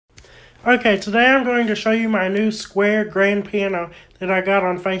Okay, today I'm going to show you my new square grand piano that I got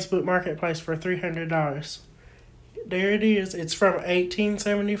on Facebook Marketplace for $300. There it is. It's from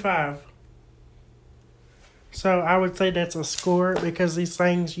 1875. So I would say that's a score because these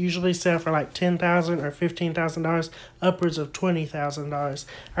things usually sell for like $10,000 or $15,000, upwards of $20,000.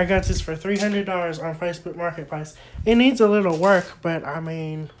 I got this for $300 on Facebook Marketplace. It needs a little work, but I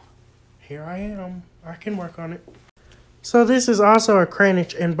mean, here I am. I can work on it. So this is also a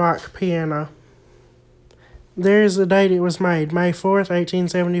Kranich and Bach piano. There's the date it was made, May 4th,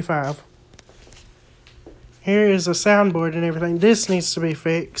 1875. Here is the soundboard and everything. This needs to be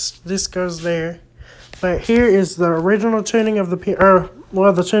fixed. This goes there. But here is the original tuning of the piano,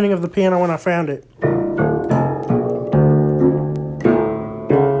 the tuning of the piano when I found it.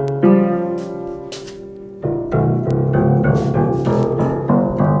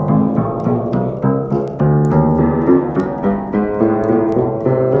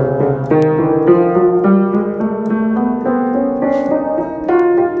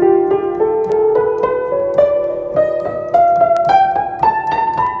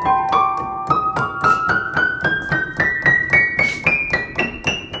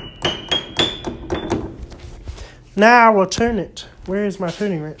 Now I will tune it. Where is my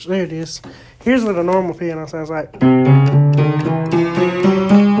tuning wrench? There it is. Here's what a normal piano sounds like.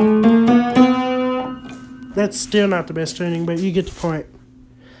 That's still not the best tuning, but you get the point.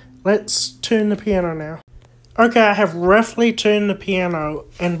 Let's tune the piano now. Okay, I have roughly tuned the piano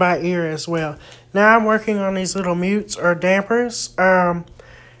and by ear as well. Now I'm working on these little mutes or dampers.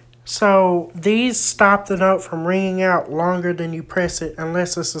 So these stop the note from ringing out longer than you press it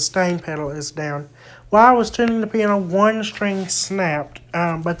unless the sustain pedal is down. While I was tuning the piano, one string snapped,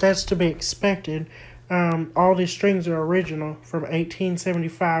 but that's to be expected. All these strings are original from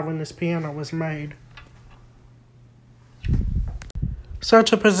 1875 when this piano was made. So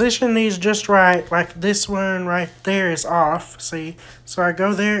to position these just right, like this one right there is off, see? So I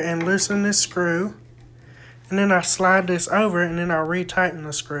go there and loosen this screw, and then I slide this over, and then I'll retighten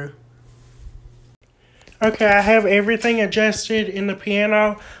the screw. Okay, I have everything adjusted in the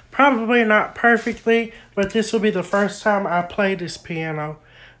piano. Probably not perfectly, but this will be the first time I play this piano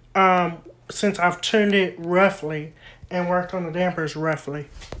since I've tuned it roughly and worked on the dampers roughly.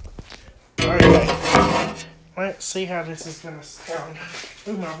 Okay, let's see how this is going to sound.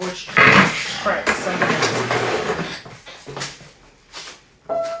 Ooh, my voice cracked somewhere.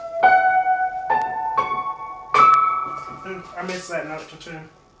 I missed that note to tune.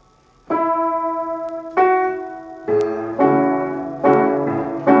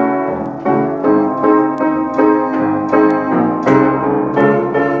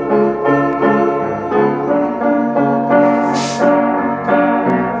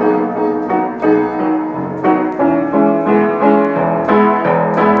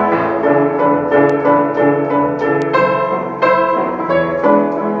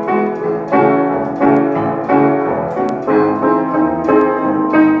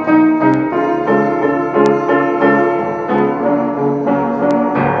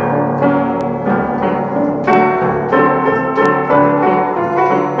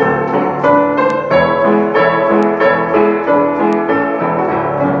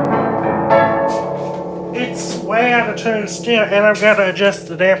 Way out of tune still, and I've got to adjust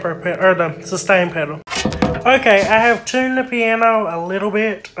the damper or the sustain pedal. Okay, I have tuned the piano a little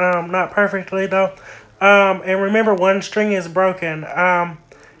bit, not perfectly though. And remember, one string is broken. I'm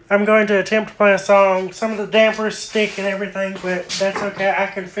going to attempt to play a song. Some of the dampers stick and everything, but that's okay. I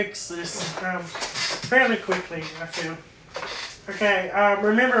can fix this fairly quickly, I feel. Okay,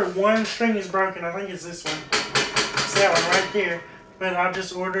 remember, one string is broken. I think it's this one. It's that one right there. But I'll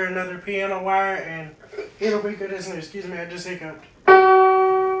just order another piano wire and it'll be good as new. Excuse me, I just hiccuped.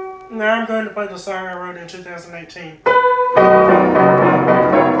 Now I'm going to play the song I wrote in 2018.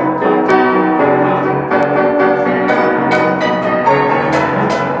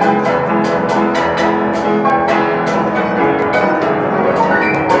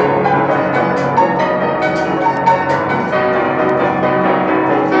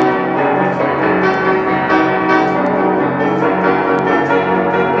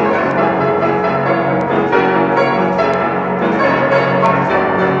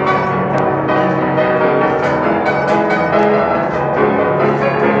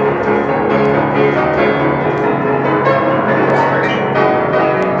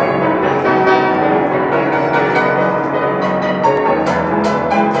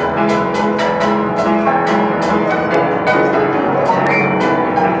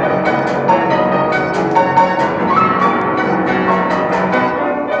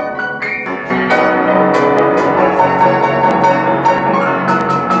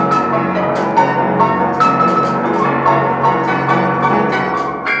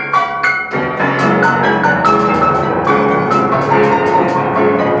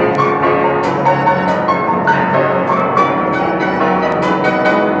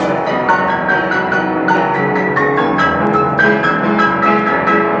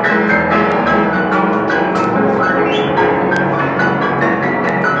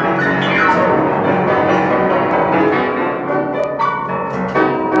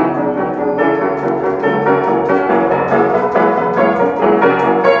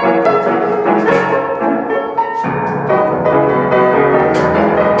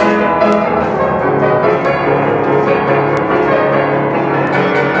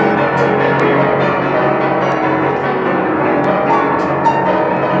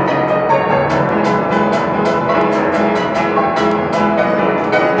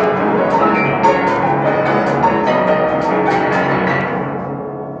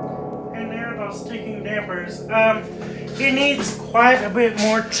 piano sticking dampers. It needs quite a bit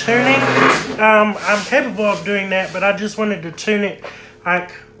more tuning. I'm capable of doing that, but I just wanted to tune it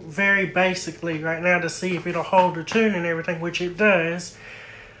like very basically right now to see if it'll hold the tune and everything, which it does.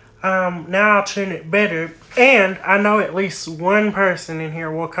 Now I'll tune it better, and I know at least one person in here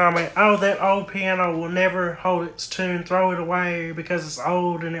will comment, oh, that old piano will never hold its tune, throw it away because it's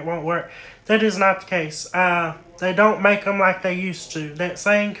old and it won't work. That is not the case. They don't make them like they used to. That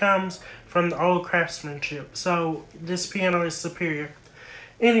saying comes from the old craftsmanship, so this piano is superior.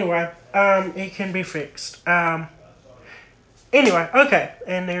 Anyway, it can be fixed. Anyway, okay,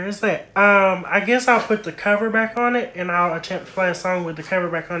 and there is that. I guess I'll put the cover back on it, and I'll attempt to play a song with the cover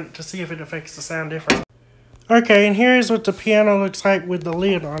back on it to see if it affects the sound different. Okay, and here is what the piano looks like with the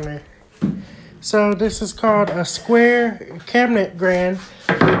lid on there. So this is called a square cabinet grand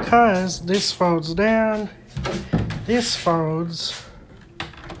because this folds down, this folds.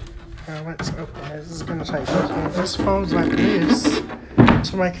 Let's open this. This is going to take this. This folds like this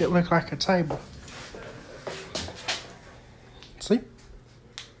to make it look like a table. See?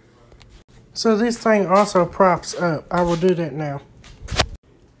 So this thing also props up. I will do that now.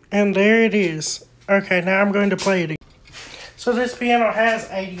 And there it is. Okay, now I'm going to play it again. So this piano has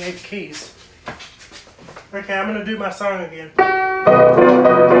 88 keys. Okay, I'm going to do my song again.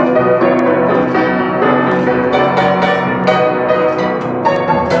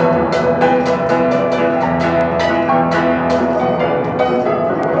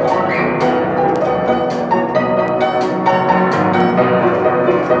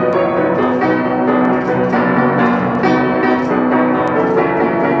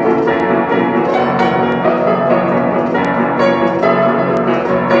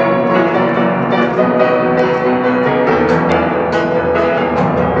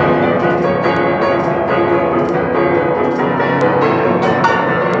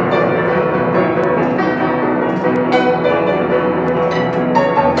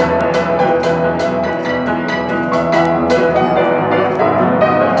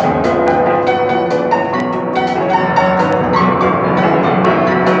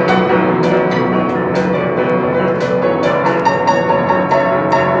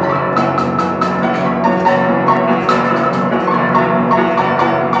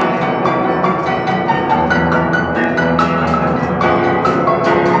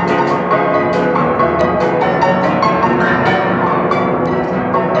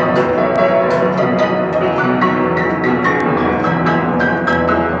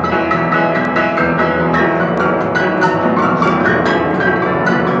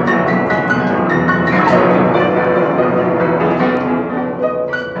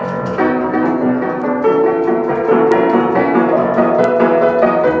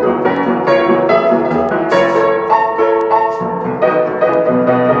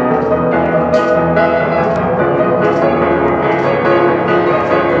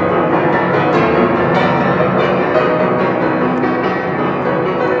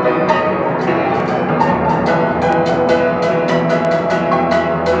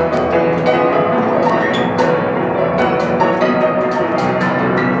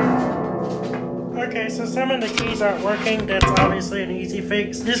 Aren't working. That's obviously an easy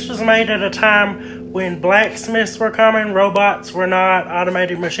fix. This was made at a time when blacksmiths were common, robots were not,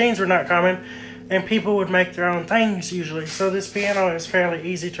 automated machines were not common, and people would make their own things usually. So this piano is fairly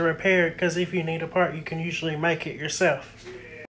easy to repair because if you need a part, you can usually make it yourself.